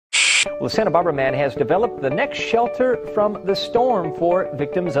Well, the Santa Barbara man has developed the next shelter from the storm for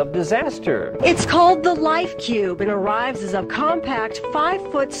victims of disaster. It's called the Life Cube and arrives as a compact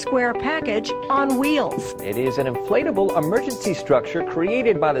 5-foot square package on wheels. It is an inflatable emergency structure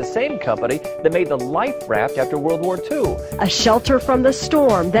created by the same company that made the life raft after World War II. A shelter from the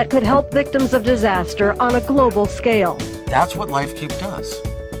storm that could help victims of disaster on a global scale. That's what Life Cube does.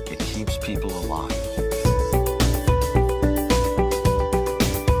 It keeps people alive.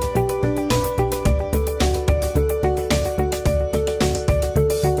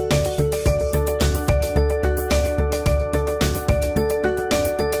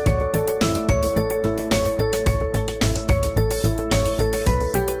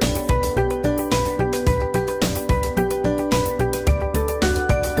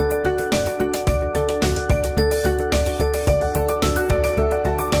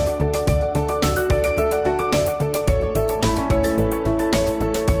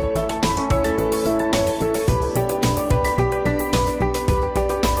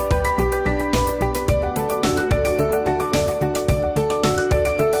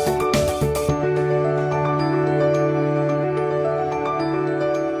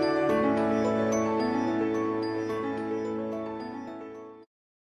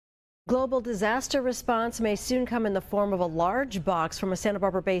 Global disaster response may soon come in the form of a large box from a Santa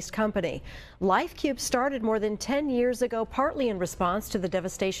Barbara-based company. Life Cube started more than 10 years ago, partly in response to the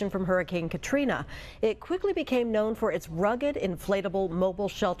devastation from Hurricane Katrina. It quickly became known for its rugged, inflatable mobile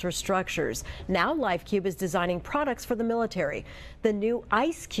shelter structures. Now Life Cube is designing products for the military. The new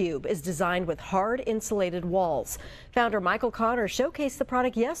Ice Cube is designed with hard insulated walls. Founder Michael Connor showcased the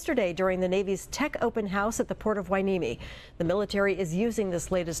product yesterday during the Navy's Tech Open House at the Port of Hueneme. The military is using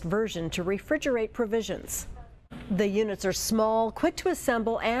this latest version to refrigerate provisions. The units are small, quick to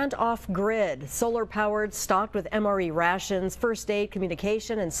assemble, and off-grid. Solar-powered, stocked with MRE rations, first aid,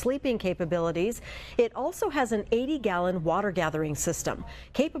 communication, and sleeping capabilities. It also has an 80-gallon water gathering system,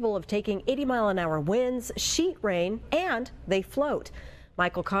 capable of taking 80-mile-an-hour winds, sheet rain, and they float.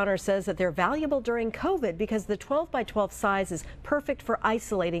 Michael Connor says that they're valuable during COVID because the 12 by 12 size is perfect for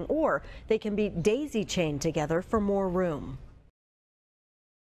isolating, or they can be daisy-chained together for more room.